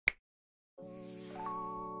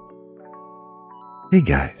Hey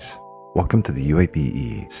guys, welcome to the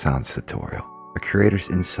Uabe sounds tutorial, a creator's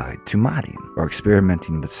insight to modding or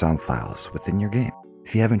experimenting with sound files within your game.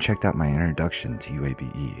 If you haven't checked out my introduction to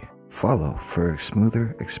Uabe, follow for a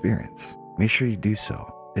smoother experience. Make sure you do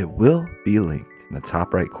so. It will be linked in the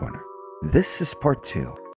top right corner. This is part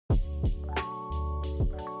 2.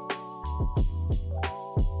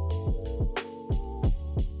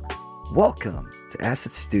 Welcome to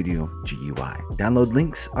Asset Studio GUI. Download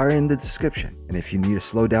links are in the description, and if you need to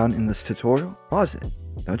slow down in this tutorial, pause it.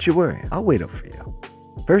 Don't you worry, I'll wait up for you.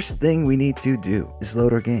 First thing we need to do is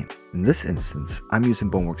load our game. In this instance, I'm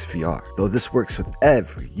using Boneworks VR, though this works with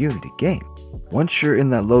every Unity game. Once you're in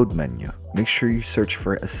that load menu, make sure you search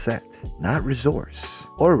for asset, not resource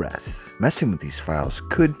or res. Messing with these files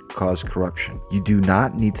could cause corruption. You do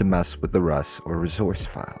not need to mess with the res or resource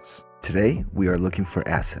files. Today, we are looking for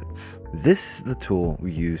assets. This is the tool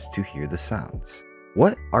we use to hear the sounds.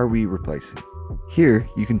 What are we replacing? Here,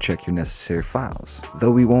 you can check your necessary files, though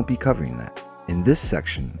we won't be covering that. In this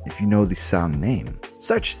section, if you know the sound name,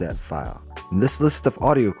 search that file. In this list of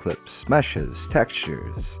audio clips, meshes,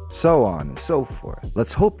 textures, so on and so forth.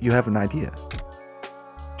 Let's hope you have an idea.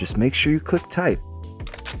 Just make sure you click type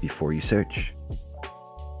before you search.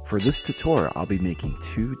 For this tutorial, I'll be making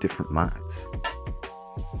 2 different mods.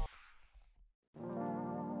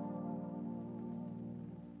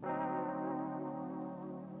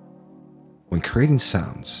 When creating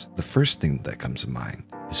sounds, the first thing that comes to mind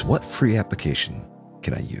is what free application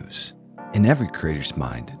can I use? In every creator's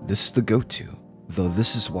mind, this is the go-to, though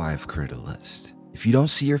this is why I've created a list. If you don't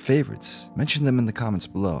see your favorites, mention them in the comments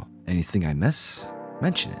below. Anything I miss,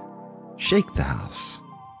 mention it. Shake the house.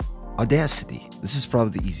 Audacity. This is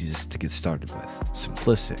probably the easiest to get started with.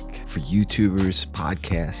 Simplistic for YouTubers,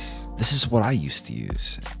 podcasts. This is what I used to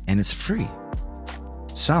use, and it's free.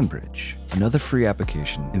 SoundBridge, another free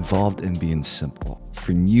application involved in being simple.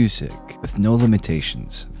 For music, with no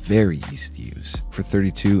limitations, very easy to use, for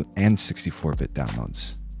 32 and 64-bit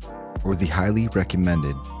downloads. Or the highly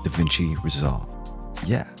recommended Davinci Resolve.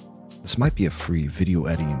 Yeah, this might be a free video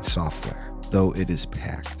editing software, though it is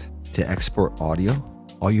packed. To export audio,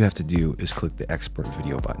 all you have to do is click the export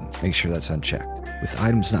video button. Make sure that's unchecked. With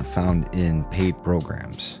items not found in paid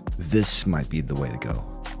programs, this might be the way to go.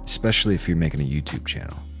 Especially if you're making a YouTube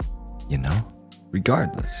channel. You know?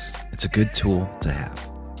 Regardless, it's a good tool to have.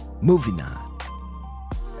 Moving on.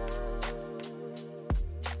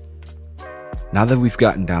 Now that we've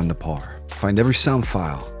gotten down to par, find every sound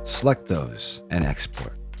file, select those, and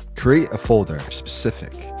export. Create a folder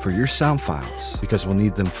specific for your sound files because we'll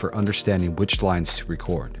need them for understanding which lines to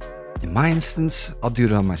record. In my instance, I'll do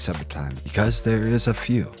it on my separate time because there is a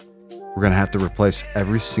few. We're gonna have to replace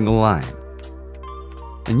every single line.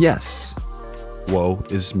 And yes, woe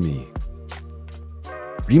is me.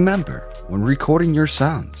 Remember, when recording your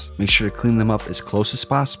sounds, make sure to clean them up as close as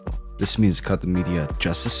possible. This means cut the media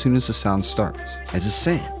just as soon as the sound starts. As it's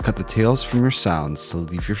saying, cut the tails from your sounds to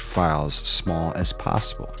leave your files small as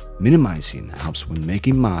possible. Minimizing helps when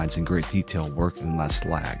making mods in great detail work in less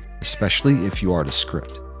lag, especially if you are the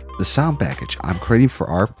script. The sound package I'm creating for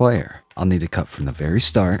our player, I'll need to cut from the very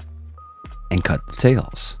start and cut the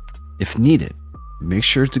tails. If needed, make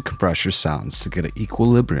sure to compress your sounds to get an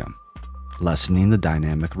equilibrium, lessening the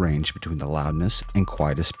dynamic range between the loudness and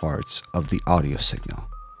quietest parts of the audio signal.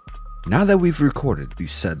 Now that we've recorded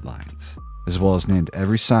these said lines, as well as named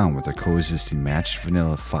every sound with their coexisting matched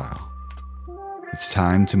vanilla file, it's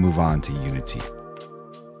time to move on to Unity.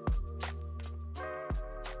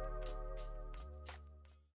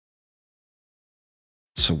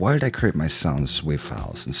 So why did I create my sounds as WAV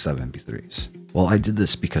files instead of MP3s? Well, I did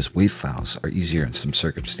this because WAV files are easier in some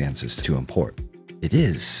circumstances to import. It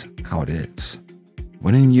is how it is.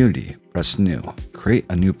 When in Unity, press New, create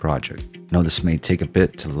a new project. Now this may take a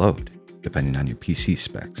bit to load, depending on your PC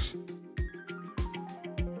specs.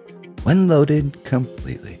 When loaded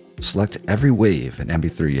completely, select every WAV and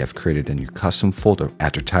MP3 you have created in your custom folder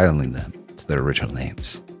after titling them to their original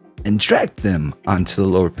names, and drag them onto the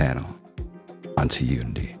lower panel, onto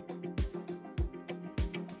Unity.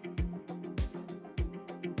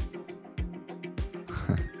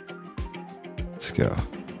 Let's go.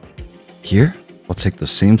 Here, we'll take those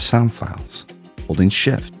same sound files, holding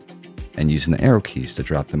Shift, and using the arrow keys to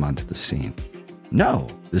drop them onto the scene. No,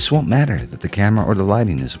 this won't matter that the camera or the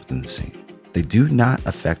lighting is within the scene. They do not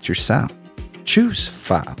affect your sound. Choose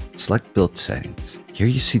File, select Build Settings. Here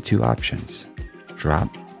you see 2 options, Drop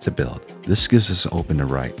to Build. This gives us open to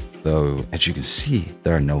write, though as you can see,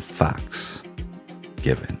 there are no facts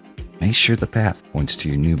given. Make sure the path points to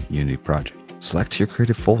your new Unity project. Select your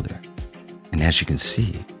creative folder. And as you can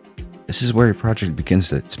see, this is where your project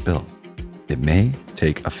begins its build. It may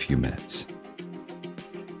take a few minutes.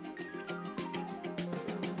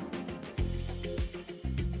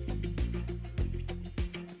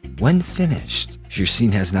 When finished, if your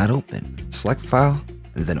scene has not opened, select File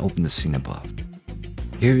and then open the scene above.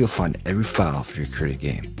 Here you'll find every file for your created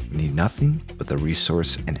game. You need nothing but the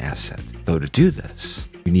resource and asset. Though to do this,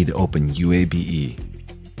 you need to open Uabe,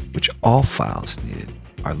 which all files needed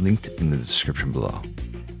are linked in the description below.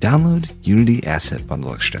 Download Unity Asset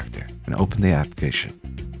Bundle Extractor and open the application.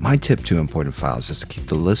 My tip to importing files is to keep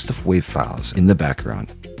the list of WAV files in the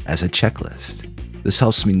background as a checklist. This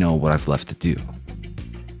helps me know what I've left to do.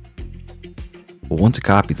 We'll want to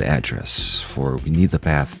copy the address, for we need the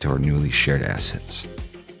path to our newly shared assets.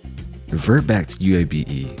 Revert back to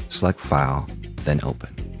Uabe, select File, then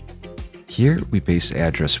Open. Here we paste the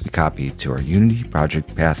address we copied to our Unity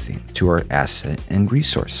project pathing to our asset and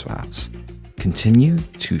resource files. Continue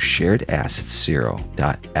to shared assets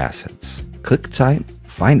 0.assets. Click Type,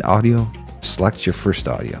 find audio, select your first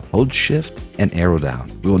audio, hold Shift and arrow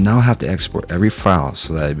down. We will now have to export every file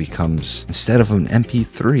so that it becomes, instead of an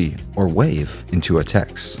MP3 or WAV, into a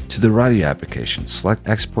text. To the audio application, select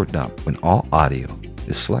Export Dump when all audio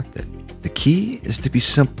is selected. The key is to be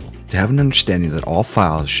simple, to have an understanding that all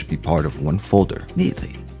files should be part of one folder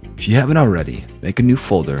neatly. If you haven't already, make a new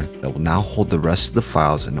folder that will now hold the rest of the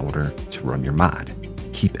files in order to run your mod.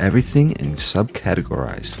 Keep everything in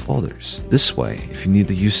subcategorized folders. This way, if you need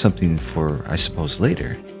to use something for, I suppose,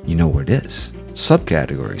 later, you know where it is.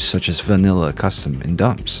 Subcategories such as vanilla, custom, and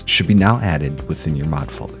dumps should be now added within your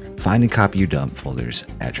mod folder. Find and copy your dump folder's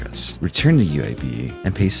address. Return to Uabe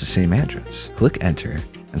and paste the same address. Click Enter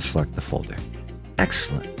and select the folder.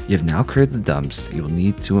 Excellent! You have now created the dumps that you will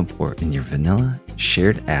need to import in your vanilla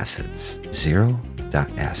shared assets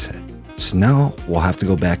 0.asset. So now we'll have to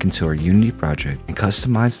go back into our Unity project and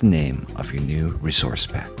customize the name of your new resource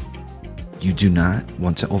pack. You do not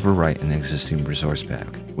want to overwrite an existing resource pack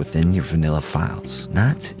within your vanilla files.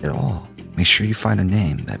 Not at all. Make sure you find a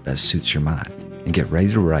name that best suits your mod and get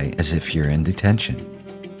ready to write as if you're in detention.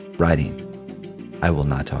 Writing. I will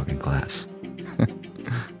not talk in class.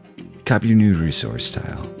 Copy your new resource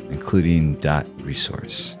style, including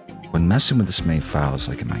 .resource. When messing with this many files,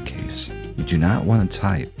 like in my case, you do not want to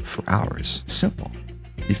type for hours. Simple.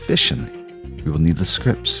 Efficiently. We will need the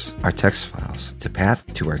scripts, our text files, to path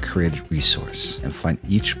to our created resource and find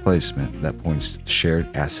each placement that points to the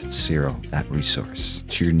shared asset 0.resource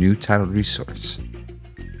to your new titled resource.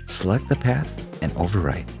 Select the path and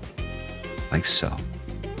overwrite, like so.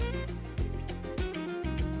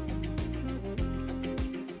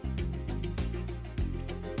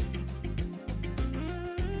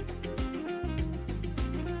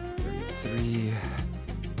 $33,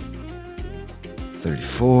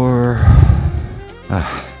 $34.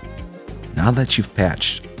 Now that you've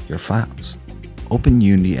patched your files, open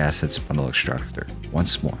Unity Assets Bundle Extractor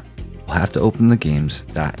once more. We'll have to open the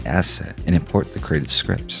games.asset and import the created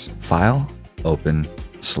scripts. File, open,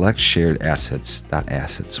 select shared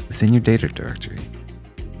assets.assets within your data directory,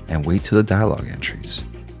 and wait till the dialog entries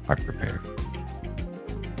are prepared.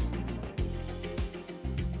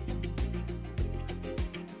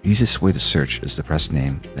 The easiest way to search is to press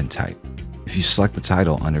name, then type. If you select the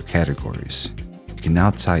title under categories, you can now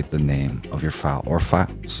type the name of your file or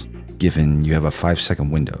files, given you have a 5-second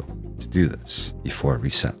window to do this before it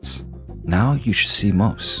resets. Now you should see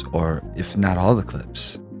most, or if not all the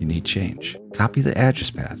clips you need change. Copy the address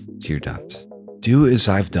path to your dumps. Do as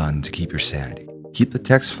I've done to keep your sanity. Keep the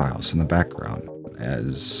text files in the background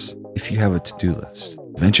as if you have a to-do list.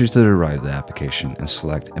 Venture to the right of the application and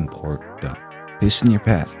select Import Dump. Paste in your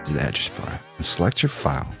path to the address bar and select your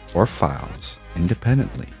file or files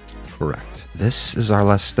independently. Correct. This is our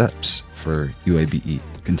last steps for Uabe.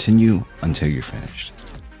 Continue until you're finished.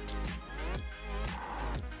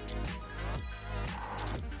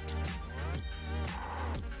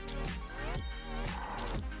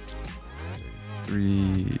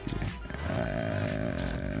 $3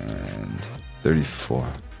 and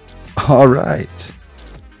 $34. All right.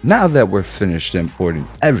 Now that we're finished importing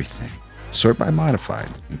everything, sort by modified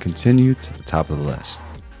and continue to the top of the list,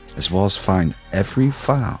 as well as find every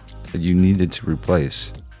file that you needed to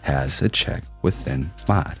replace has a check within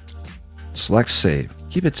mod. Select save.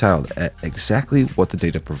 Keep it titled at exactly what the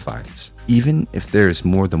data provides. Even if there is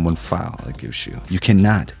more than one file it gives you, you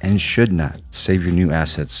cannot and should not save your new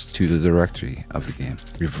assets to the directory of your game.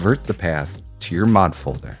 Revert the path to your mod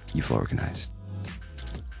folder you've organized.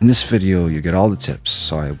 In this video, you get all the tips,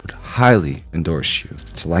 so I would highly endorse you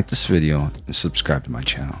to like this video and subscribe to my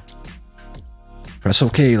channel. Press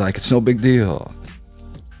OK like it's no big deal.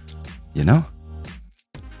 You know?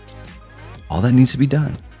 All that needs to be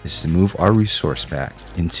done is to move our resource back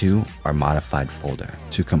into our modified folder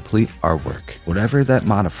to complete our work. Whatever that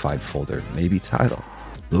modified folder may be titled,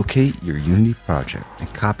 locate your Unity project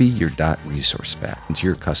and copy your .resource back into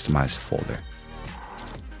your customized folder.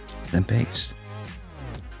 Then paste.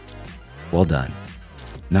 Well done.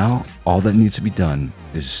 Now, all that needs to be done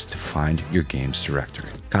is to find your games directory.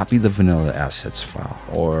 Copy the vanilla assets file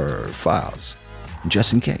or files,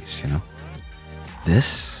 just in case,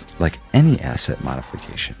 This, like any asset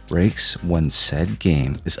modification, breaks when said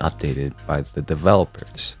game is updated by the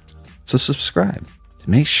developers. So subscribe to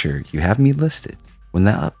make sure you have me listed when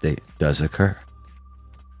that update does occur.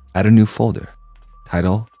 Add a new folder,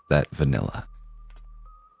 title that vanilla.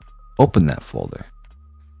 Open that folder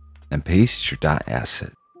and paste your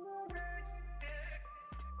 .asset.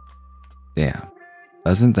 Damn,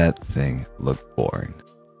 doesn't that thing look boring?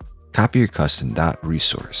 Copy your custom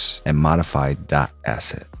 .resource and modify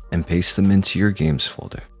 .asset and paste them into your games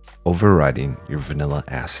folder, overriding your vanilla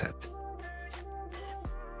asset.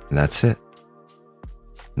 And that's it.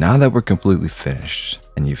 Now that we're completely finished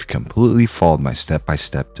and you've completely followed my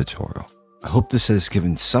step-by-step tutorial, I hope this has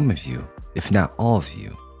given some of you, if not all of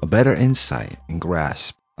you, a better insight and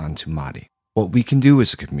grasp onto modding. What we can do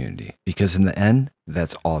as a community, because in the end,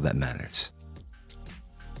 that's all that matters.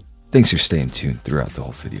 Thanks for staying tuned throughout the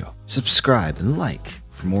whole video. Subscribe and like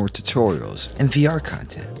for more tutorials and VR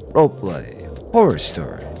content, roleplay, horror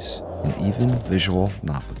stories, and even visual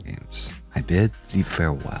novel games. I bid thee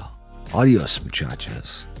farewell. Adios,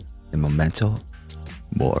 muchachos, and memento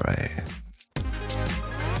mori.